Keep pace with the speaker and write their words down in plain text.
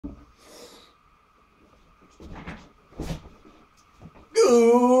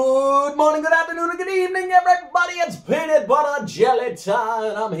Good morning, good afternoon, and good evening, everybody. It's peanut butter jelly time,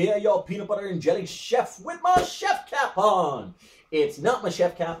 and I'm here, your peanut butter and jelly chef, with my chef cap on. It's not my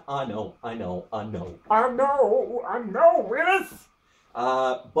chef cap. I know, Willis.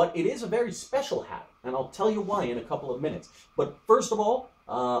 But it is a very special hat, and I'll tell you why in a couple of minutes. But first of all,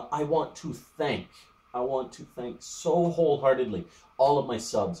 I want to thank so wholeheartedly all of my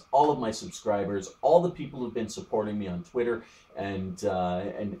subs, all of my subscribers, all the people who've been supporting me on Twitter and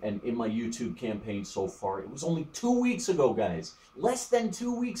in my YouTube campaign so far. It was only 2 weeks ago, guys. Less than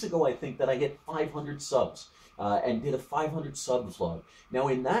 2 weeks ago, I think, that I hit 500 subs and did a 500 sub vlog. Now,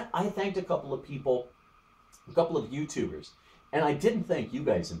 in that, I thanked a couple of people, a couple of YouTubers, and I didn't thank you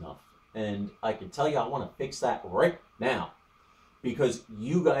guys enough. And I can tell you, I want to fix that right now, because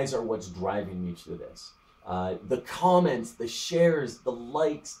you guys are what's driving me to this. The comments, the shares, the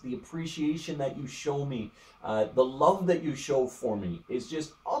likes, the appreciation that you show me, the love that you show for me is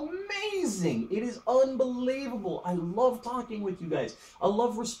just amazing. It is unbelievable. I love talking with you guys. I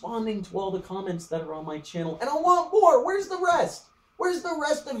love responding to all the comments that are on my channel. And I want more. Where's the rest? Where's the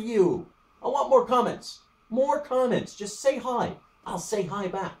rest of you? I want more comments. More comments. Just say hi. I'll say hi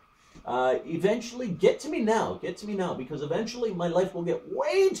back. Eventually, get to me now, because eventually my life will get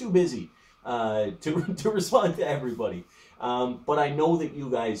way too busy to respond to everybody. But I know that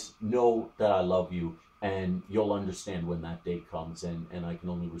you guys know that I love you, and you'll understand when that day comes, and I can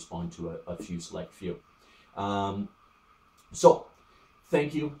only respond to a few select few. So,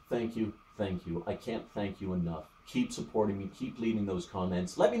 thank you. I can't thank you enough. Keep supporting me, keep leaving those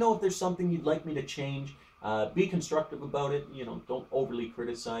comments. Let me know if there's something you'd like me to change. Be constructive about it, you know, don't overly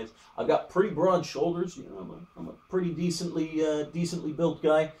criticize. I've got pretty broad shoulders, you know, I'm a pretty decently built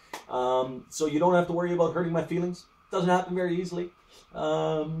guy. So you don't have to worry about hurting my feelings. Doesn't happen very easily.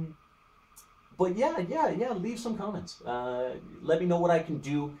 But yeah, leave some comments. Let me know what I can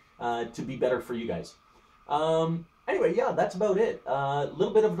do to be better for you guys. Anyway, yeah, that's about it. A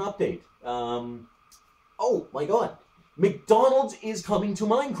little bit of an update. Oh my God, McDonald's is coming to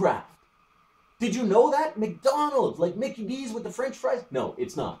Minecraft. Did you know that? McDonald's, like Mickey D's with the French fries? No,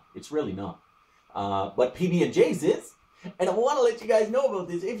 it's not. It's really not. But PB&J's is. And I want to let you guys know about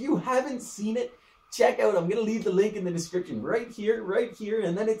this. If you haven't seen it, check out. I'm going to leave the link in the description right here,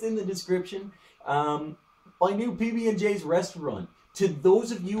 and then it's in the description. My new PB&J's restaurant. To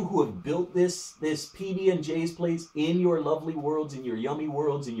those of you who have built this PB&J's place in your lovely worlds, in your yummy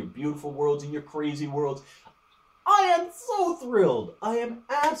worlds, in your beautiful worlds, in your crazy worlds, I am so thrilled. I am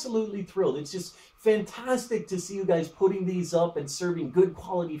absolutely thrilled. It's just fantastic to see you guys putting these up and serving good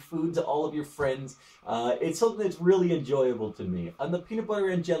quality food to all of your friends. It's something that's really enjoyable to me. I'm the peanut butter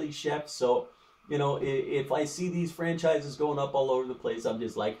and jelly chef, so, you know, if I see these franchises going up all over the place, I'm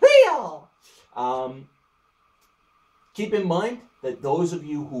just like, hey-y'all! Keep in mind that those of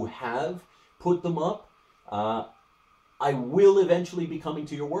you who have put them up, I will eventually be coming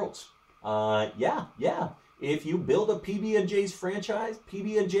to your worlds. Yeah. If you build a PB&J's franchise,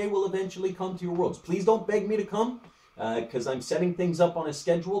 PB&J will eventually come to your worlds. Please don't beg me to come, because I'm setting things up on a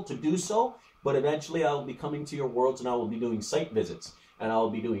schedule to do so, but eventually I'll be coming to your worlds, and I will be doing site visits, and I'll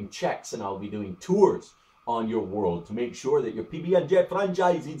be doing checks, and I'll be doing tours on your world to make sure that your PB&J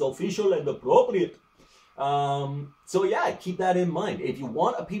franchise is official and appropriate. So yeah, keep that in mind. If you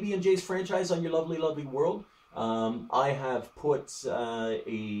want a PB&J's franchise on your lovely, lovely world, I have put a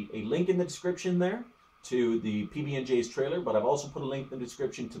link in the description there to the PB&J's trailer, but I've also put a link in the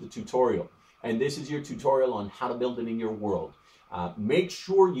description to the tutorial. And this is your tutorial on how to build it in your world. Make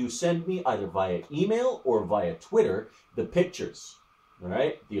sure you send me either via email or via Twitter the pictures, all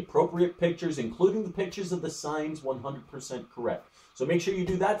right? The appropriate pictures, including the pictures of the signs, 100% correct. So make sure you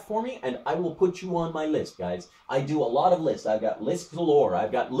do that for me, and I will put you on my list, guys. I do a lot of lists. I've got lists galore.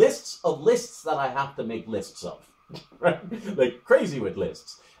 I've got lists of lists that I have to make lists of, right? Like crazy with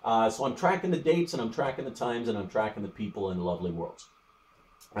lists. So I'm tracking the dates, and I'm tracking the times, and I'm tracking the people in the lovely worlds.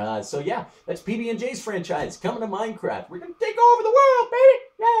 So yeah, that's PB&J's franchise coming to Minecraft. We're going to take over the world, baby!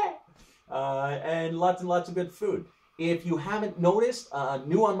 Yeah! And lots of good food. If you haven't noticed,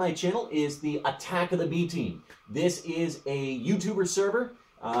 new on my channel is the Attack of the B Team. This is a YouTuber server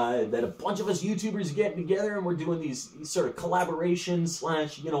that a bunch of us YouTubers get together, and we're doing these sort of collaborations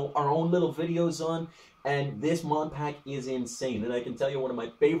 / you know, our own little videos on. And this mod pack is insane. And I can tell you one of my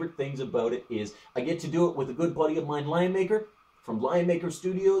favorite things about it is I get to do it with a good buddy of mine, Lionmaker, from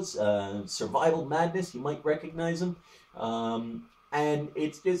LionmakerStudios, Survival Madness. You might recognize him. And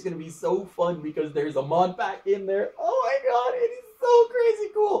it's just going to be so fun because there's a mod pack in there. Oh my God, it is so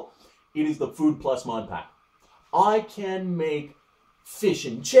crazy cool. It is the Food Plus mod pack. I can make fish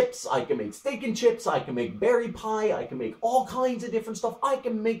and chips, I can make steak and chips, I can make berry pie, I can make all kinds of different stuff. I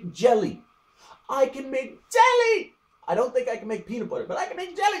can make jelly. I can make jelly! I don't think I can make peanut butter, but I can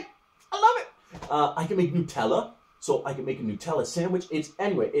make jelly. I love it. I can make Nutella, so I can make a Nutella sandwich.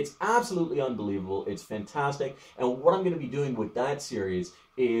 Anyway, it's absolutely unbelievable. It's fantastic. And what I'm going to be doing with that series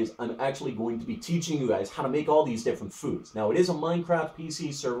is I'm actually going to be teaching you guys how to make all these different foods. Now, it is a Minecraft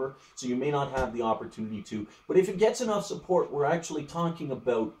PC server, so you may not have the opportunity to, but if it gets enough support, we're actually talking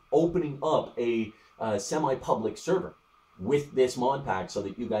about opening up a semi-public server with this mod pack so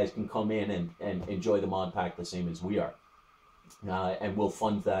that you guys can come in and enjoy the mod pack the same as we are. And we'll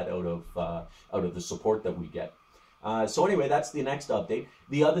fund that out of the support that we get. So anyway, that's the next update.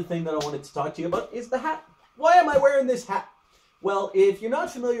 The other thing that I wanted to talk to you about is the hat. Why am I wearing this hat? Well, if you're not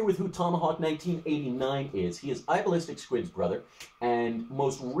familiar with who Tomahawk 1989 is, he is iBallistic Squid's brother, and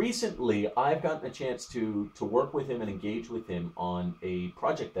most recently I've gotten a chance to work with him and engage with him on a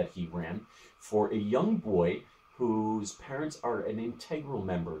project that he ran for a young boy whose parents are an integral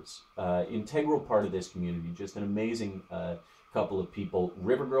part of this community, just an amazing couple of people,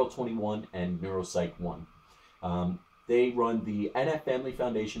 Rivergrl 21 and Neuropsych 1. They run the NF Family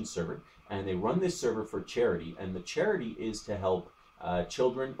Foundation server, and they run this server for charity, and the charity is to help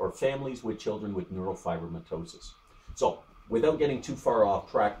children or families with children with neurofibromatosis. So, without getting too far off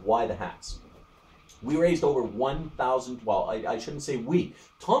track, why the hats? We raised over 1,000, well, I shouldn't say we,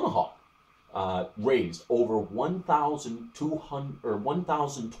 Tomahawk raised over 1,200 or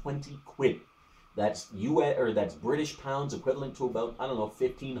 1,020 quid. That's US, or that's British pounds, equivalent to about, I don't know,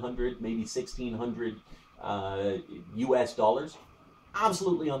 1,500, maybe 1,600 US dollars.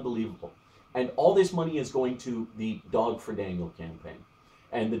 Absolutely unbelievable. And all this money is going to the Dog for Daniel campaign.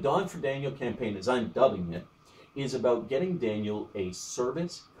 And the Dog for Daniel campaign, as I'm dubbing it, is about getting Daniel a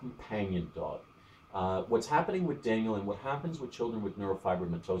service companion dog. What's happening with Daniel and what happens with children with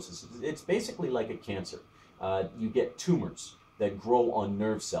neurofibromatosis, it's basically like a cancer. You get tumors that grow on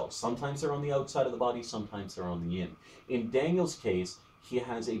nerve cells. Sometimes they're on the outside of the body, sometimes they're on the in. In Daniel's case, he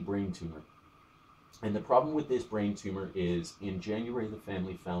has a brain tumor. And the problem with this brain tumor is in January, the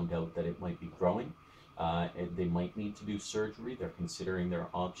family found out that it might be growing. And they might need to do surgery. They're considering their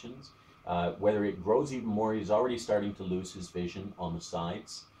options. Whether it grows even more, he's already starting to lose his vision on the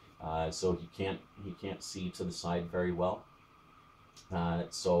sides. So he can't see to the side very well.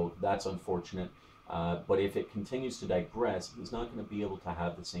 So that's unfortunate. But if it continues to digress, he's not going to be able to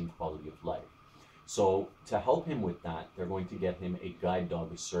have the same quality of life. So to help him with that, they're going to get him a guide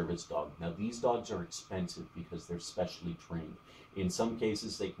dog, a service dog. Now these dogs are expensive because they're specially trained. In some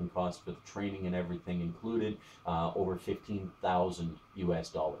cases, they can cost, with training and everything included, over 15,000 US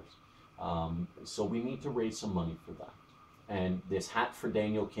dollars. So we need to raise some money for that. And this Hat for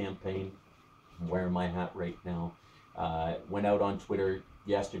Daniel campaign, I'm wearing my hat right now, went out on Twitter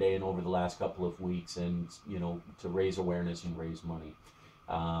yesterday and over the last couple of weeks, and to raise awareness and raise money.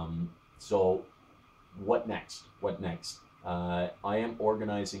 So what next? What next? I am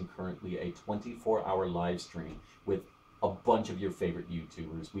organizing currently a 24-hour live stream with a bunch of your favorite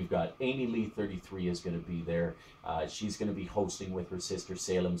YouTubers. We've got Amy Lee 33 is going to be there. She's going to be hosting with her sister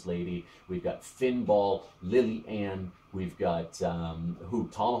Salem's Lady. We've got Finnball, Lily Ann. We've got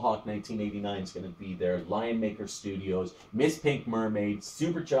Tomahawk 1989 is going to be there. LionmakerStudios, MissPinkMermaid,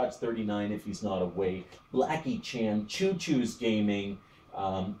 SuperCharge 39 if he's not away, BlackieChan, ChooChoo's Gaming.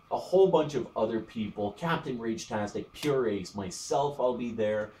 A whole bunch of other people, Captain Ragetastic, Pure Ace, myself, I'll be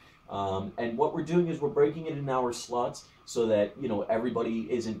there. And what we're doing is we're breaking it in hour slots so that, everybody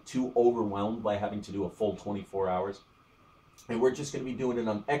isn't too overwhelmed by having to do a full 24 hours. And we're just going to be doing it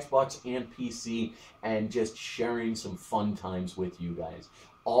on Xbox and PC and just sharing some fun times with you guys.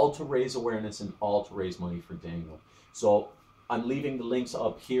 All to raise awareness and all to raise money for Daniel. So I'm leaving the links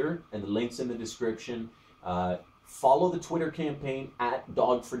up here and the links in the description. Follow the Twitter campaign at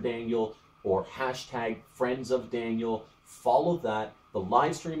Dog for Daniel or hashtag Friends of Daniel. Follow that. The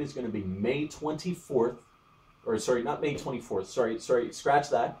live stream is going to be May 24th. Or sorry, not May 24th. Sorry, scratch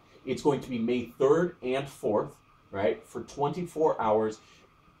that. It's going to be May 3rd and 4th, right? For 24 hours.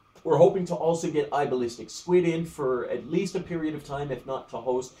 We're hoping to also get iBallistic Squid in for at least a period of time, if not to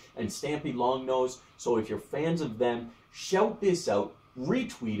host, and Stampy Longnose. So if you're fans of them, shout this out.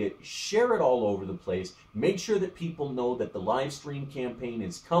 Retweet it, share it all over the place, make sure that people know that the live stream campaign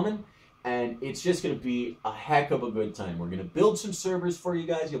is coming, and it's just going to be a heck of a good time. We're going to build some servers for you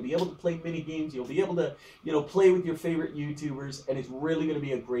guys. You'll be able to play mini games, you'll be able to, play with your favorite YouTubers, and it's really going to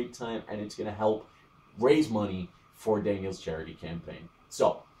be a great time, and it's going to help raise money for Daniel's charity campaign.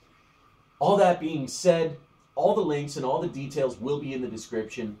 So, all that being said, all the links and all the details will be in the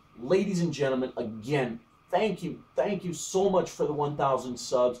description. Ladies and gentlemen, again, thank you so much for the 1,000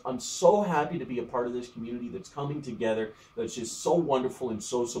 subs. I'm so happy to be a part of this community that's coming together, that's just so wonderful and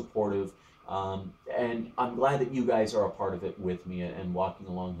so supportive. And I'm glad that you guys are a part of it with me and walking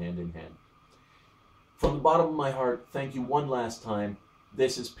along hand in hand. From the bottom of my heart, thank you one last time.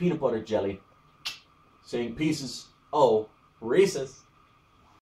 This is Peanut Butter Jelly saying pieces. Oh, Reese's.